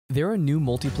There are new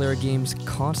multiplayer games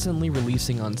constantly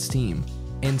releasing on Steam,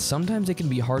 and sometimes it can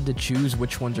be hard to choose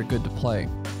which ones are good to play.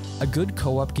 A good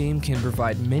co-op game can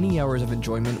provide many hours of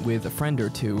enjoyment with a friend or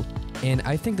two, and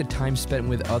I think the time spent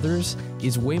with others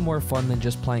is way more fun than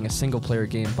just playing a single-player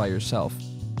game by yourself.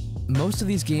 Most of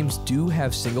these games do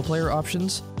have single-player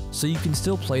options, so you can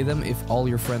still play them if all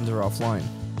your friends are offline.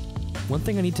 One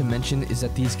thing I need to mention is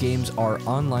that these games are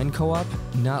online co-op,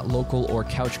 not local or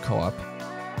couch co-op.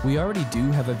 We already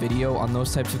do have a video on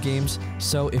those types of games,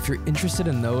 so if you're interested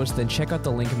in those, then check out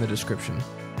the link in the description.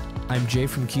 I'm Jay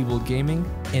from Keyboard Gaming,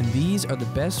 and these are the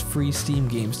best free Steam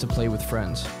games to play with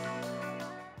friends.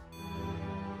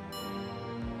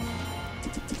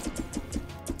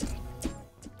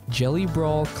 Jelly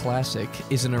Brawl Classic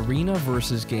is an arena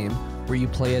versus game where you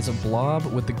play as a blob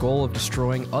with the goal of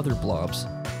destroying other blobs.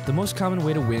 The most common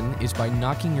way to win is by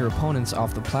knocking your opponents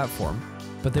off the platform,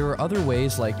 but there are other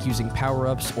ways like using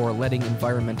power-ups or letting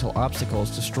environmental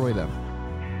obstacles destroy them.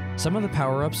 Some of the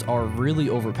power-ups are really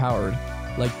overpowered,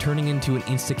 like turning into an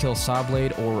insta-kill saw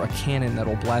blade or a cannon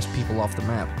that'll blast people off the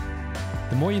map.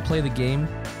 The more you play the game,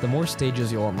 the more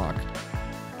stages you'll unlock.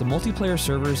 The multiplayer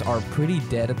servers are pretty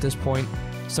dead at this point,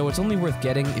 so it's only worth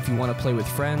getting if you want to play with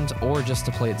friends or just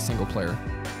to play it single player.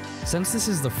 Since this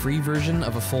is the free version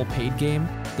of a full paid game,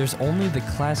 there's only the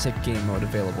classic game mode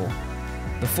available.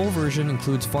 The full version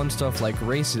includes fun stuff like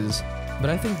races, but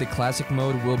I think the classic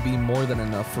mode will be more than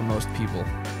enough for most people.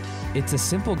 It's a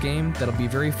simple game that'll be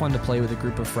very fun to play with a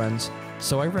group of friends,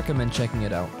 so I recommend checking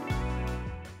it out.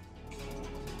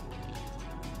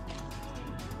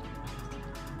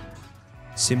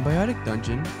 Symbiotic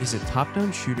Dungeon is a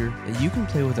top-down shooter that you can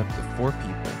play with up to 4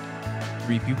 people.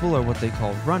 3 people are what they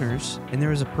call runners, and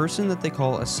there is a person that they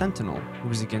call a sentinel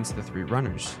who is against the 3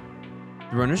 runners.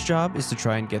 The runner's job is to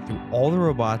try and get through all the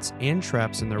robots and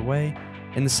traps in their way,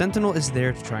 and the sentinel is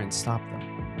there to try and stop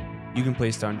them. You can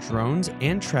place down drones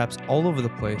and traps all over the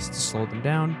place to slow them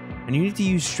down, and you need to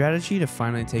use strategy to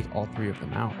finally take all 3 of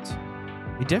them out.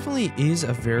 It definitely is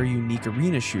a very unique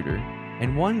arena shooter,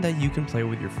 and one that you can play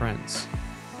with your friends.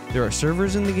 There are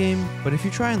servers in the game, but if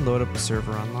you try and load up a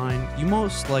server online, you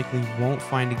most likely won't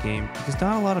find a game because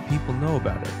not a lot of people know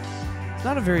about it. It's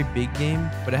not a very big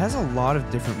game, but it has a lot of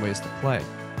different ways to play.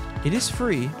 It is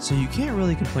free, so you can't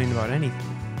really complain about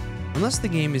anything, unless the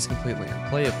game is completely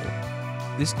unplayable.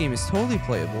 This game is totally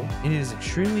playable, and it is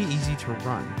extremely easy to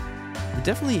run. It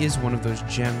definitely is one of those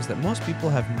gems that most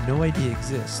people have no idea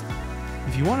exist.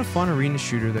 If you want a fun arena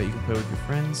shooter that you can play with your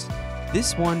friends,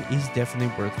 this one is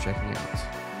definitely worth checking out.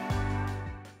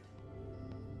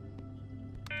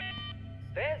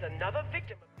 There's another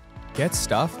victim. Get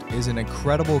Stuffed is an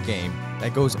incredible game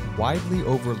that goes widely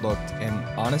overlooked, and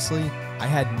honestly, I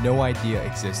had no idea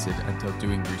existed until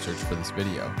doing research for this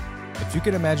video. If you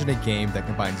can imagine a game that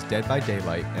combines Dead by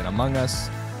Daylight and Among Us,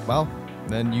 well,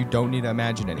 then you don't need to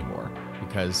imagine anymore,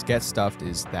 because Get Stuffed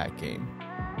is that game.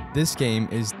 This game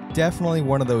is definitely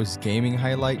one of those gaming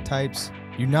highlight types.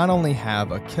 You not only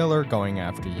have a killer going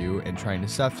after you and trying to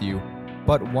stuff you,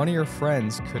 but one of your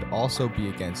friends could also be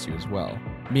against you as well.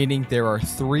 Meaning there are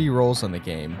 3 roles in the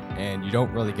game, and you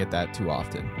don't really get that too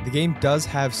often. The game does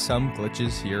have some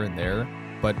glitches here and there,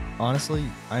 but honestly,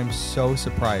 I'm so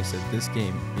surprised that this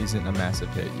game isn't a massive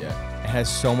hit yet. It has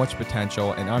so much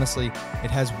potential, and honestly,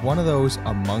 it has one of those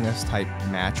Among Us type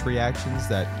match reactions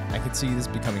that I could see this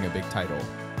becoming a big title.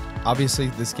 Obviously,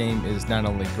 this game is not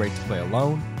only great to play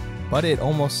alone, but it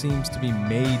almost seems to be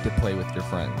made to play with your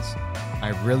friends.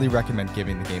 I really recommend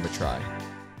giving the game a try.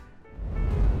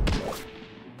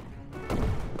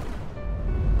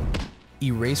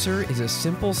 Eraser is a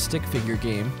simple stick figure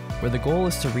game where the goal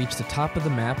is to reach the top of the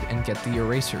map and get the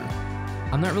eraser.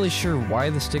 I'm not really sure why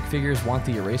the stick figures want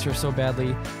the eraser so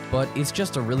badly, but it's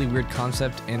just a really weird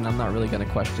concept and I'm not really going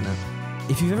to question it.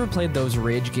 If you've ever played those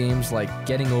rage games like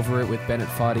Getting Over It with Bennett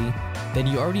Foddy, then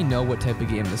you already know what type of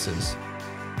game this is.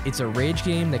 It's a rage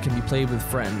game that can be played with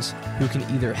friends who can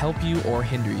either help you or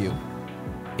hinder you.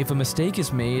 If a mistake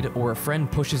is made or a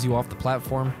friend pushes you off the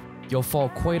platform, you'll fall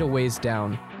quite a ways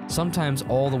down, sometimes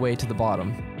all the way to the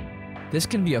bottom. This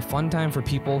can be a fun time for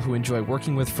people who enjoy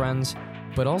working with friends,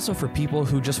 but also for people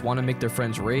who just want to make their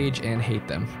friends rage and hate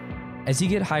them. As you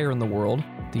get higher in the world,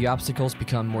 the obstacles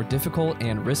become more difficult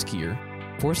and riskier,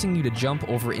 forcing you to jump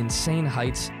over insane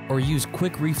heights or use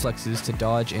quick reflexes to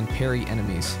dodge and parry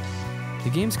enemies. The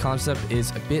game's concept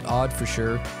is a bit odd for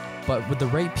sure, but with the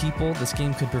right people, this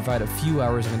game could provide a few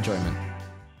hours of enjoyment.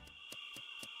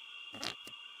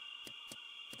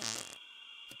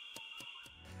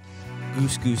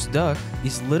 Goose Goose Duck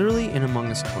is literally an Among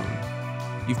Us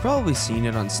clone. You've probably seen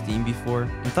it on Steam before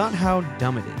and thought how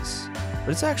dumb it is,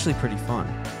 but it's actually pretty fun.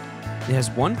 It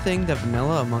has one thing that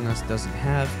Vanilla Among Us doesn't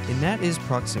have, and that is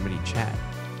proximity chat.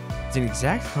 It's an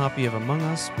exact copy of Among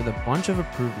Us with a bunch of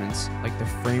improvements, like the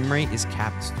frame rate is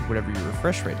capped to whatever your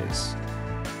refresh rate is.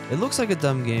 It looks like a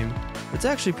dumb game, but it's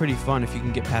actually pretty fun if you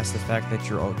can get past the fact that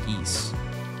you're all geese.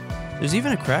 There's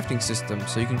even a crafting system,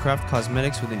 so you can craft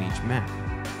cosmetics within each map.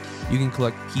 You can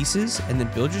collect pieces and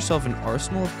then build yourself an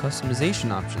arsenal of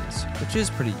customization options, which is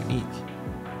pretty unique.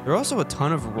 There are also a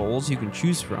ton of roles you can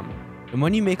choose from, and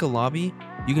when you make a lobby,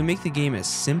 you can make the game as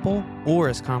simple or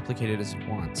as complicated as you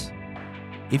want.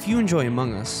 If you enjoy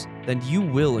Among Us, then you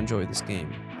will enjoy this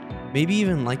game. Maybe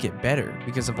even like it better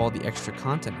because of all the extra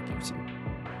content it gives you.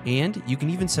 And you can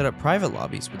even set up private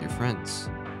lobbies with your friends.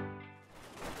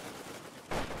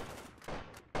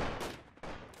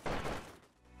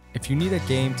 If you need a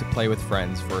game to play with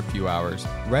friends for a few hours,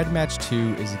 Red Match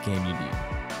 2 is a game you need.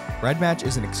 Red Match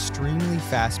is an extremely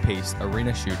fast-paced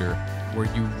arena shooter where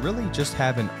you really just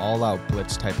have an all-out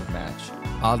blitz type of match.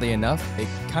 Oddly enough, it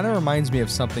kind of reminds me of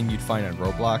something you'd find on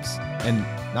Roblox, and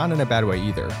not in a bad way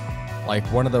either. Like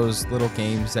one of those little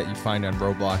games that you find on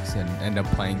Roblox and end up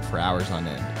playing for hours on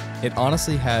end. It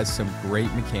honestly has some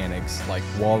great mechanics like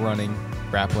wall running,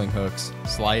 grappling hooks,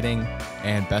 sliding,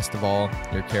 and best of all,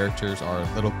 your characters are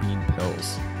little bean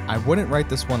pills. I wouldn't write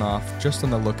this one off just on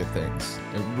the look of things.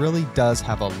 It really does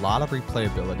have a lot of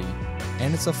replayability,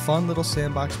 and it's a fun little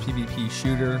sandbox PvP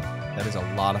shooter that is a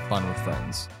lot of fun with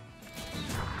friends.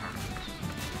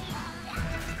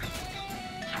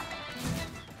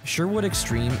 Sherwood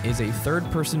Extreme is a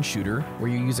third-person shooter where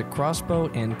you use a crossbow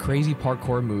and crazy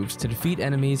parkour moves to defeat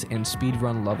enemies and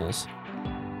speedrun levels.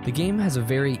 The game has a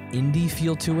very indie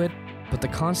feel to it, but the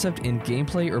concept and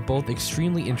gameplay are both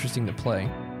extremely interesting to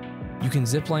play. You can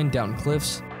zipline down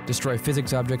cliffs, destroy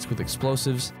physics objects with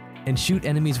explosives, and shoot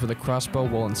enemies with a crossbow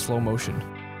while in slow motion.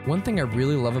 One thing I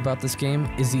really love about this game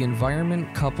is the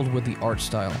environment coupled with the art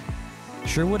style.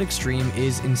 Sherwood Extreme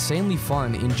is insanely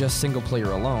fun in just single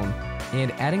player alone,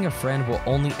 and adding a friend will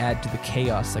only add to the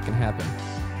chaos that can happen.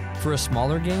 For a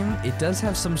smaller game, it does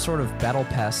have some sort of battle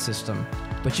pass system,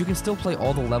 but you can still play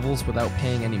all the levels without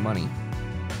paying any money.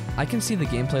 I can see the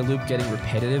gameplay loop getting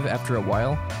repetitive after a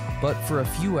while, but for a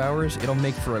few hours it'll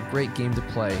make for a great game to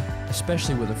play,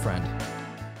 especially with a friend.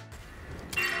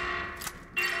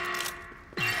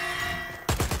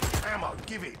 Ammo,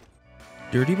 give it.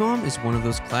 Dirty Bomb is one of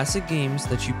those classic games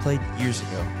that you played years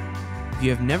ago. If you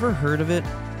have never heard of it,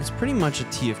 it's pretty much a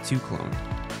TF2 clone,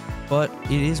 but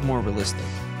it is more realistic.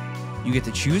 You get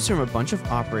to choose from a bunch of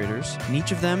operators, and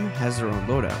each of them has their own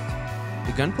loadout.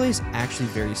 The gunplay is actually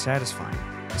very satisfying,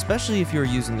 especially if you are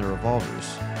using the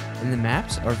revolvers, and the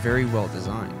maps are very well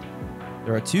designed.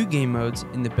 There are 2 game modes,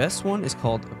 and the best one is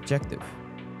called Objective.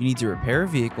 You need to repair a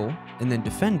vehicle, and then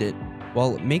defend it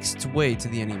while it makes its way to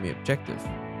the enemy objective.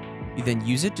 You then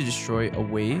use it to destroy a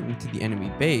way into the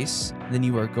enemy base, and then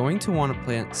you are going to want to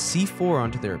plant C4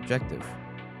 onto their objective.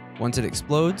 Once it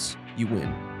explodes, you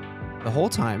win. The whole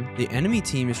time, the enemy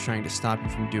team is trying to stop you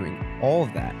from doing all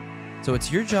of that, so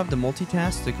it's your job to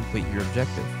multitask to complete your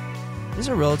objective. This is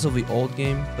a relatively old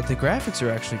game, but the graphics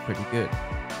are actually pretty good.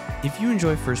 If you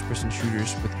enjoy first-person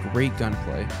shooters with great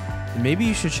gunplay, then maybe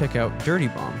you should check out Dirty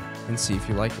Bomb and see if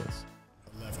you like it.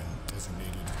 11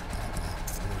 designated.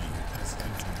 3 has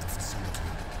entered the facility.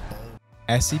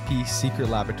 SCP Secret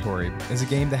Laboratory is a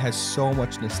game that has so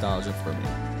much nostalgia for me.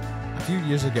 A few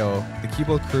years ago, the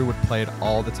Cubo crew would play it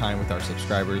all the time with our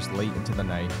subscribers late into the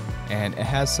night, and it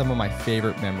has some of my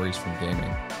favorite memories from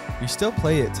gaming. We still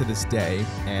play it to this day,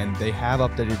 and they have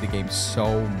updated the game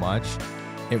so much,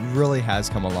 it really has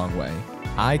come a long way.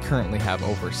 I currently have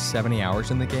over 70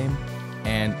 hours in the game,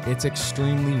 and it's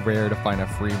extremely rare to find a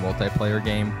free multiplayer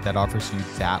game that offers you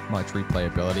that much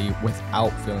replayability without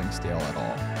feeling stale at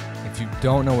all. If you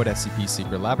don't know what SCP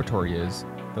Secret Laboratory is,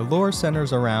 the lore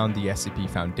centers around the SCP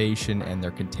Foundation and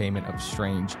their containment of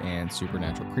strange and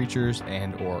supernatural creatures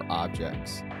and/or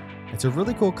objects. It's a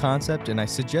really cool concept, and I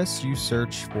suggest you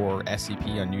search for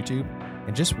SCP on YouTube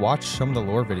and just watch some of the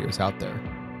lore videos out there.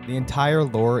 The entire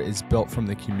lore is built from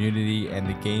the community, and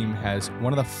the game has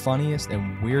one of the funniest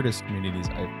and weirdest communities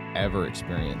I've ever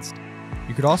experienced.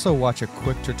 You could also watch a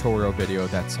quick tutorial video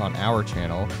that's on our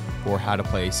channel for how to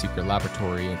play Secret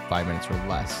Laboratory in 5 minutes or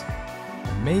less.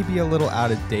 It may be a little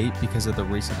out of date because of the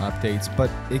recent updates, but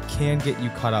it can get you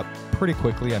caught up pretty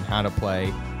quickly on how to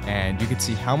play, and you can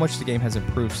see how much the game has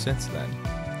improved since then.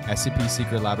 SCP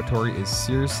Secret Laboratory is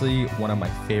seriously one of my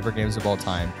favorite games of all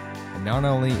time, and not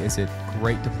only is it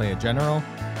great to play in general,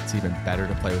 it's even better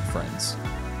to play with friends.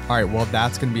 Alright, well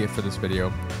that's going to be it for this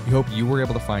video. We hope you were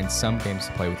able to find some games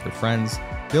to play with your friends.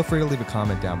 Feel free to leave a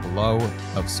comment down below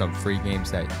of some free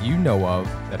games that you know of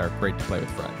that are great to play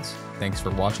with friends. Thanks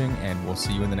for watching, and we'll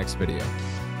see you in the next video.